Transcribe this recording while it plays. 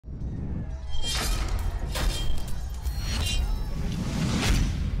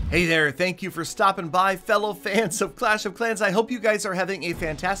Hey there, thank you for stopping by, fellow fans of Clash of Clans. I hope you guys are having a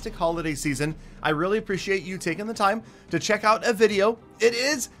fantastic holiday season. I really appreciate you taking the time to check out a video. It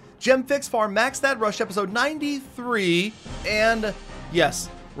is Gem Fix Farm Max That Rush episode 93, and yes,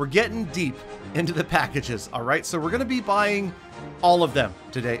 we're getting deep into the packages, all right? So we're gonna be buying all of them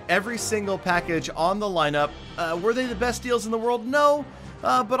today, every single package on the lineup. Were they the best deals in the world? No,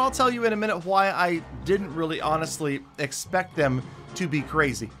 but I'll tell you in a minute why I didn't really honestly expect them to be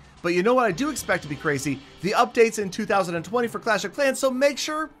crazy. But you know what I do expect to be crazy? The updates in 2020 for Clash of Clans, so make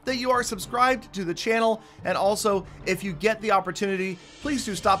sure that you are subscribed to the channel, and also, if you get the opportunity, please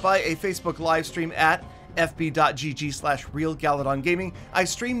do stop by a Facebook live stream at fb.gg/realgaladongaming. I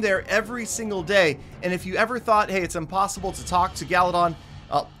stream there every single day, and if you ever thought, hey, it's impossible to talk to Galadon,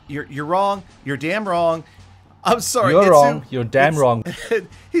 you're wrong, you're damn wrong. I'm sorry. You're wrong. You're damn wrong.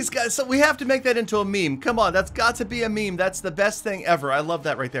 He's got, so we have to make that into a meme. Come on, that's got to be a meme. That's the best thing ever. I love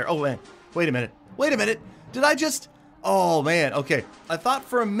that right there. Oh, man. Wait a minute. Wait a minute. Did I just... Oh, man. Okay. I thought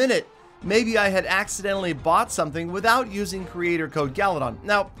for a minute maybe I had accidentally bought something without using creator code Galadon.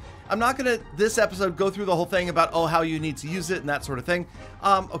 Now, I'm not going to, this episode, go through the whole thing about, oh, how you need to use it and that sort of thing.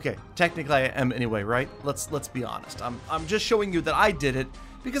 Okay. Technically, I am anyway, right? Let's be honest. I'm just showing you that I did it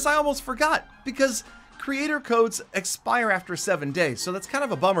because I almost forgot. Because... creator codes expire after 7 days, so that's kind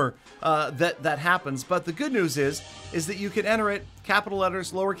of a bummer that happens. But the good news is that you can enter it, capital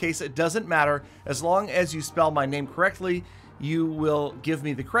letters, lowercase, it doesn't matter. As long as you spell my name correctly, you will give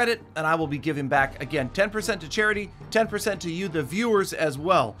me the credit, and I will be giving back, again, 10% to charity, 10% to you, the viewers, as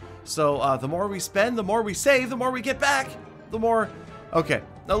well. So the more we spend, the more we save, the more we get back, the more... Okay,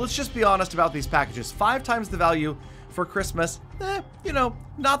 now let's just be honest about these packages. 5 times the value for Christmas, you know,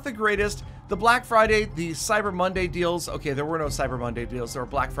 not the greatest. The Black Friday, the Cyber Monday deals, okay, there were no Cyber Monday deals, there were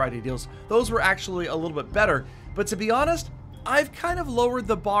Black Friday deals. Those were actually a little bit better. But to be honest, I've kind of lowered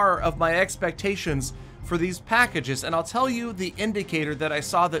the bar of my expectations for these packages. And I'll tell you the indicator that I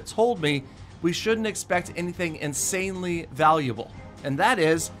saw that told me we shouldn't expect anything insanely valuable. And that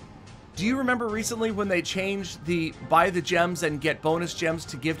is, do you remember recently when they changed the buy the gems and get bonus gems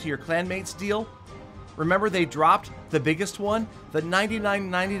to give to your clanmates deal? Remember they dropped the biggest one, the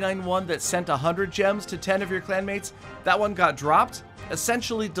 $99.99 one that sent 100 gems to 10 of your clanmates? That one got dropped,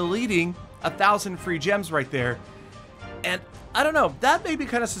 essentially deleting 1,000 free gems right there. And I don't know, that made me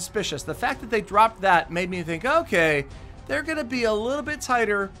kind of suspicious. The fact that they dropped that made me think, okay, they're going to be a little bit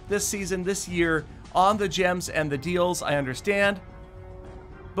tighter this season, this year, on the gems and the deals, I understand.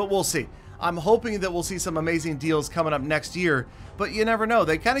 But we'll see. I'm hoping that we'll see some amazing deals coming up next year, but you never know.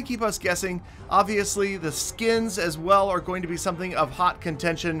 They kind of keep us guessing. Obviously, the skins as well are going to be something of hot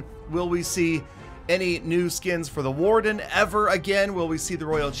contention. Will we see any new skins for the Warden ever again? Will we see the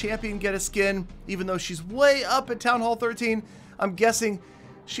Royal Champion get a skin? Even though she's way up at Town Hall 13, I'm guessing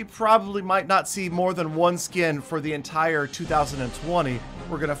she probably might not see more than one skin for the entire 2020.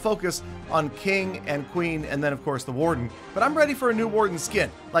 We're going to focus on King and Queen and then, of course, the Warden. But I'm ready for a new Warden skin.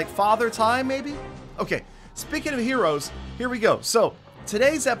 Like Father Time, maybe? Okay, speaking of heroes, here we go. So,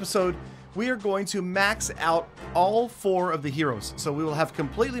 today's episode, we are going to max out all 4 of the heroes. So we will have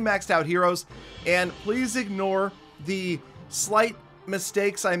completely maxed out heroes. And please ignore the slight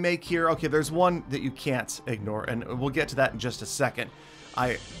mistakes I make here. Okay, there's one that you can't ignore, and we'll get to that in just a second.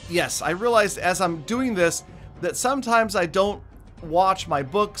 Yes, I realized as I'm doing this that sometimes I don't watch my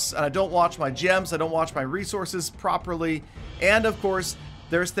books, and I don't watch my gems, I don't watch my resources properly, and of course,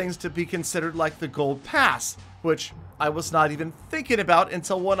 there's things to be considered like the gold pass, which I was not even thinking about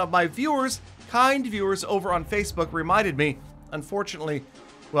until one of my viewers, kind viewers over on Facebook, reminded me. Unfortunately,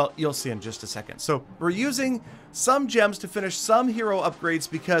 well, you'll see in just a second. So we're using some gems to finish some hero upgrades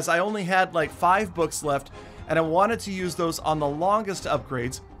because I only had like 5 books left, and I wanted to use those on the longest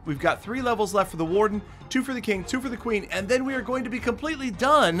upgrades. We've got 3 levels left for the Warden, 2 for the King, 2 for the Queen, and then we are going to be completely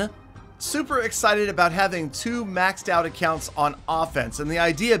done. Super excited about having 2 maxed out accounts on offense, and the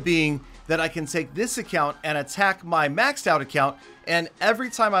idea being that I can take this account and attack my maxed out account, and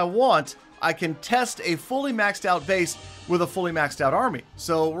every time I want, I can test a fully maxed out base with a fully maxed out army.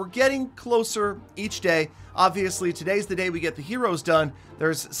 So we're getting closer each day. Obviously, today's the day we get the heroes done.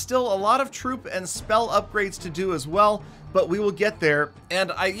 There's still a lot of troop and spell upgrades to do as well, but we will get there.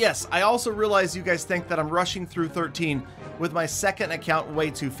 And I also realize you guys think that I'm rushing through 13 with my second account way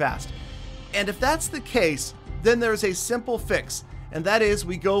too fast. And if that's the case, then there's a simple fix, and that is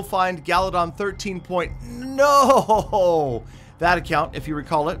we go find Galadon 13 No! That account, if you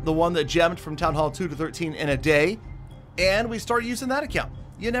recall it, the one that gemmed from Town Hall 2 to 13 in a day, and we start using that account.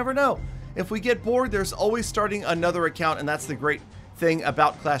 You never know. If we get bored, there's always starting another account, and that's the great thing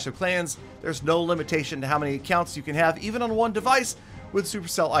about Clash of Clans. There's no limitation to how many accounts you can have, even on one device, with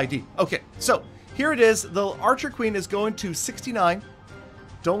Supercell ID. Okay, so here it is. The Archer Queen is going to 69.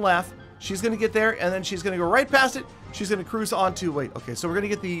 Don't laugh. She's going to get there, and then she's going to go right past it. She's going to cruise on to, wait, okay, so we're going to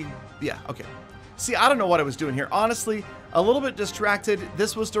get the, yeah, okay. See, I don't know what I was doing here. Honestly, a little bit distracted.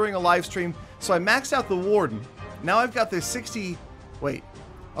 This was during a live stream, so I maxed out the Warden. Now I've got the 60, wait,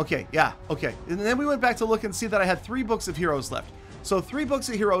 okay, yeah, okay. And then we went back to look and see that I had 3 books of heroes left. So 3 books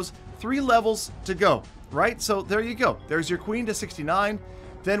of heroes, 3 levels to go, right? So there you go. There's your queen to 69.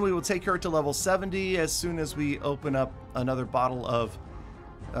 Then we will take her to level 70 as soon as we open up another bottle of,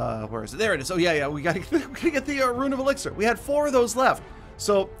 where is it? There it is. Oh, yeah, we gotta get the Rune of Elixir. We had 4 of those left.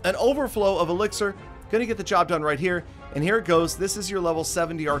 So an overflow of Elixir, gonna get the job done right here. And here it goes. This is your level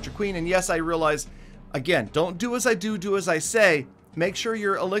 70 Archer Queen. And yes, I realize, again, don't do as I do, do as I say. Make sure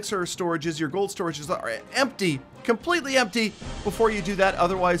your Elixir storages, your gold storages are empty, completely empty before you do that.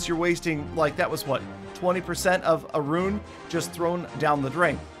 Otherwise, you're wasting, like, that was what, 20% of a rune just thrown down the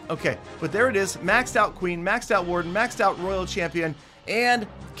drain. Okay, but there it is. Maxed out Queen, maxed out Warden, maxed out Royal Champion, and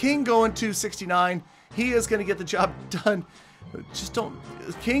King going to 69. He is going to get the job done. Just don't...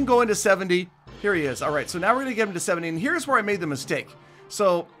 King going to 70. Here he is. All right, so now we're going to get him to 70. And here's where I made the mistake.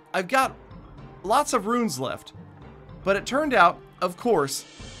 So I've got lots of runes left. But it turned out, of course,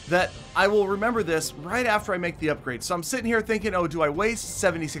 that I will remember this right after I make the upgrade. So I'm sitting here thinking, oh, do I waste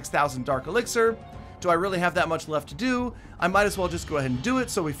 76,000 Dark Elixir? Do I really have that much left to do? I might as well just go ahead and do it,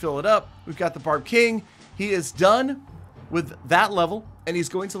 so we fill it up. We've got the Barb King. He is done with that level, and he's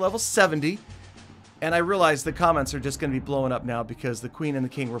going to level 70. And I realize the comments are just going to be blowing up now because the Queen and the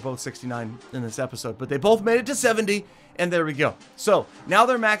King were both 69 in this episode. But they both made it to 70, and there we go. So now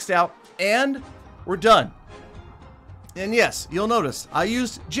they're maxed out, and we're done. And yes, you'll notice I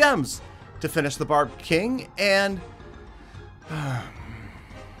used gems to finish the Barb King, and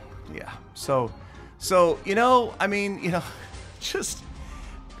yeah, so you know, I mean, you know, just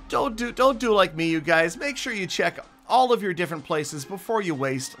don't do like me, you guys. Make sure you check all of your different places before you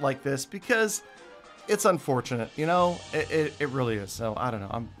waste like this, because it's unfortunate, you know. It really is. So I don't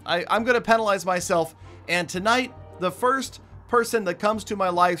know. I'm gonna penalize myself, and tonight the first person that comes to my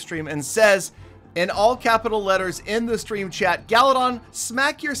live stream and says, in all capital letters in the stream chat, Galadon,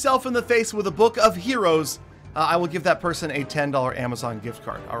 smack yourself in the face with a book of heroes, I will give that person a $10 Amazon gift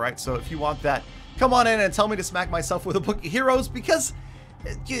card. All right, so if you want that, come on in and tell me to smack myself with a book of heroes, because,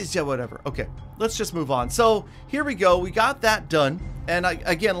 yeah, whatever. Okay, let's just move on. So here we go. We got that done. And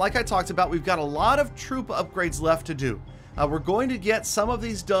again, like I talked about, we've got a lot of troop upgrades left to do. We're going to get some of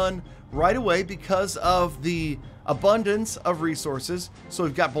these done right away because of the abundance of resources. So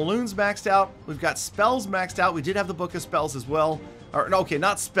we've got balloons maxed out. We've got spells maxed out. We did have the book of spells as well. Or, no, okay,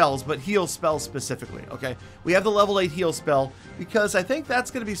 not spells, but heal spells specifically, okay? We have the level 8 heal spell because I think that's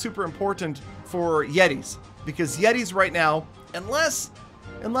going to be super important for Yetis. Because Yetis right now, unless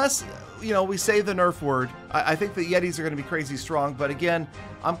you know, we say the nerf word, I think the Yetis are going to be crazy strong. But again,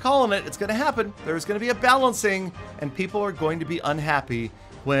 I'm calling it. It's going to happen. There's going to be a balancing, and people are going to be unhappy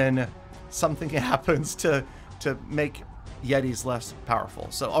when something happens to make Yetis less powerful.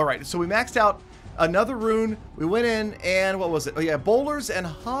 So, all right. So we maxed out another rune. We went in and what was it? Oh yeah, bowlers and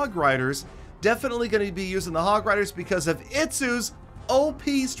hog riders. Definitely going to be using the hog riders because of Itsu's OP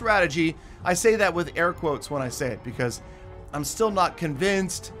strategy. I say that with air quotes when I say it because I'm still not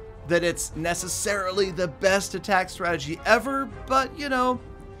convinced that it's necessarily the best attack strategy ever, but you know,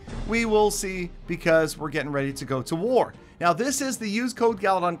 we will see because we're getting ready to go to war. Now this is the use code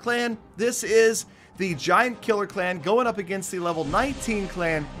Galadon clan. This is the Giant Killer clan going up against the level 19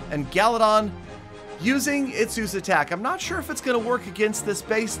 clan, and Galadon using Itsu's attack. I'm not sure if it's going to work against this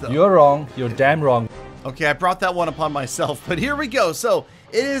base though. You're wrong. You're damn wrong. Okay, I brought that one upon myself, but here we go. So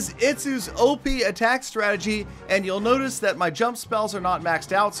it is Itsu's OP attack strategy, and you'll notice that my jump spells are not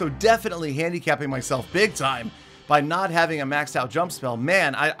maxed out, so definitely handicapping myself big time by not having a maxed out jump spell.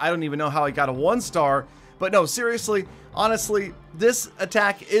 Man, I don't even know how I got a 1-star, but no, seriously, honestly, this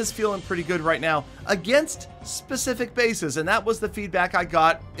attack is feeling pretty good right now against specific bases, and that was the feedback I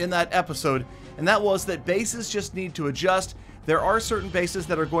got in that episode, and that was that bases just need to adjust. There are certain bases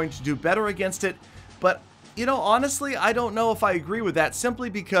that are going to do better against it, but you know, honestly, I don't know if I agree with that, simply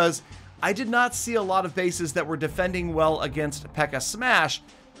because I did not see a lot of bases that were defending well against P.E.K.K.A. Smash,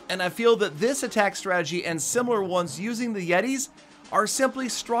 and I feel that this attack strategy and similar ones using the Yetis are simply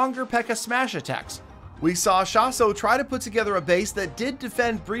stronger P.E.K.K.A. Smash attacks. We saw Shaso try to put together a base that did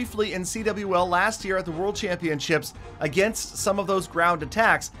defend briefly in CWL last year at the World Championships against some of those ground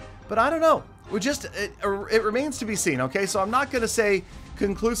attacks, but I don't know. It remains to be seen, okay? So I'm not going to say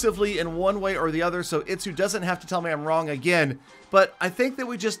conclusively in one way or the other, so Itsu doesn't have to tell me I'm wrong again, but I think that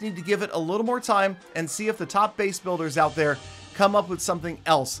we just need to give it a little more time and see if the top base builders out there come up with something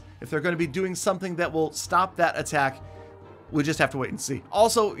else. If they're going to be doing something that will stop that attack, we just have to wait and see.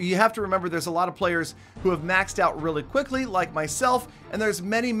 Also, you have to remember there's a lot of players who have maxed out really quickly, like myself, and there's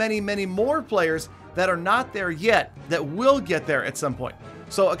many, many, many more players that are not there yet that will get there at some point.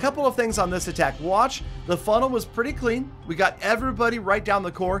 So a couple of things on this attack. Watch, the funnel was pretty clean. We got everybody right down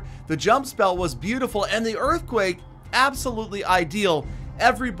the core. The jump spell was beautiful, and the earthquake, absolutely ideal.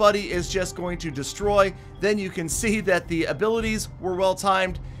 Everybody is just going to destroy. Then you can see that the abilities were well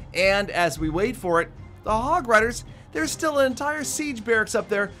timed, and as we wait for it, the Hog Riders, there's still an entire siege barracks up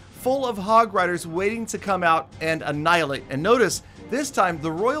there full of Hog Riders waiting to come out and annihilate. And notice, this time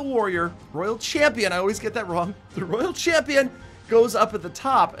the Royal Warrior, Royal Champion, I always get that wrong, the Royal Champion goes up at the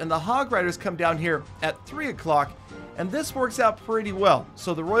top, and the Hog Riders come down here at 3 o'clock, and this works out pretty well.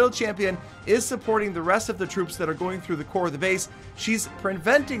 So the Royal Champion is supporting the rest of the troops that are going through the core of the base. She's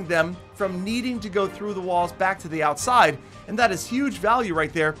preventing them from needing to go through the walls back to the outside, and that is huge value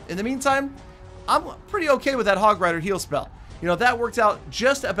right there. In the meantime, I'm pretty okay with that Hog Rider heal spell. You know, that worked out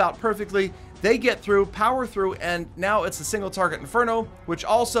just about perfectly. They get through, power through, and now it's a single target Inferno, which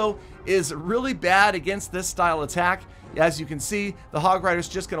also is really bad against this style attack. As you can see, the Hog Rider's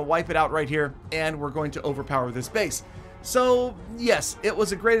just going to wipe it out right here, and we're going to overpower this base. So, yes, it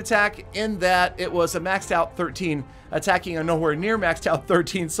was a great attack in that it was a maxed out 13, attacking a nowhere near maxed out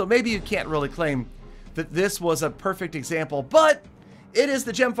 13, so maybe you can't really claim that this was a perfect example, but it is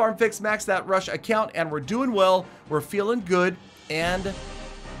the Gem Farm Fix Max That Rush account, and we're doing well, we're feeling good, and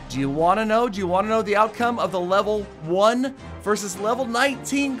do you want to know the outcome of the level 1 versus level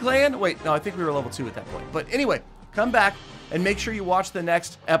 19 clan? Wait, no, I think we were level 2 at that point, but anyway, come back and make sure you watch the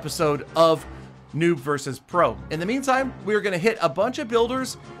next episode of Noob versus Pro. In the meantime, we're going to hit a bunch of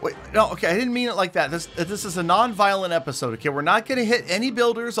builders. Wait, no, okay, I didn't mean it like that. This is a non-violent episode, okay? We're not going to hit any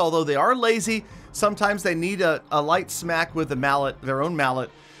builders, although they are lazy. Sometimes they need a light smack with a mallet, their own mallet.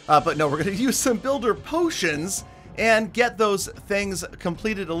 But no, we're going to use some builder potions and get those things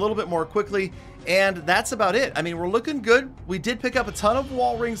completed a little bit more quickly. And that's about it. I mean, we're looking good. We did pick up a ton of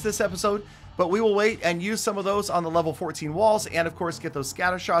wall rings this episode, but we will wait and use some of those on the level 14 walls, and of course get those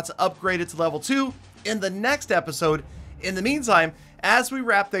scatter shots upgraded to level 2 in the next episode. In the meantime, as we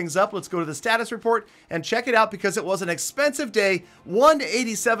wrap things up, let's go to the status report and check it out, because it was an expensive day.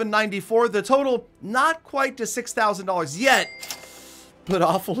 $187.94, the total not quite to $6,000 yet, but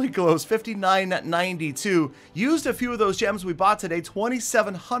awfully close. $59.92. Used a few of those gems we bought today,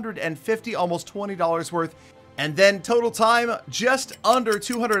 2,750, almost $20 worth. And then total time, just under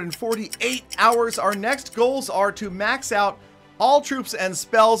 248 hours. Our next goals are to max out all troops and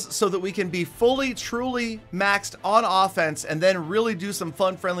spells so that we can be fully, truly maxed on offense, and then really do some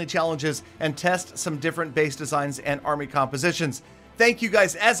fun, friendly challenges and test some different base designs and army compositions. Thank you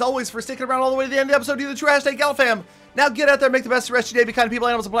guys, as always, for sticking around all the way to the end of the episode. You're the true hashtag GalFam. Now get out there, make the best of the rest of your day, be kind to people,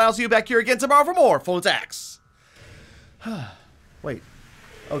 animals, and play. I'll see you back here again tomorrow for more full attacks. Wait.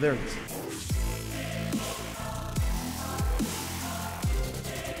 Oh, there it is.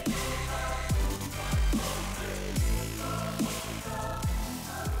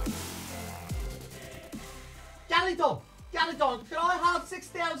 Galadon, can I have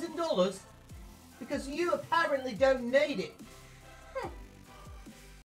 $6,000? Because you apparently don't need it.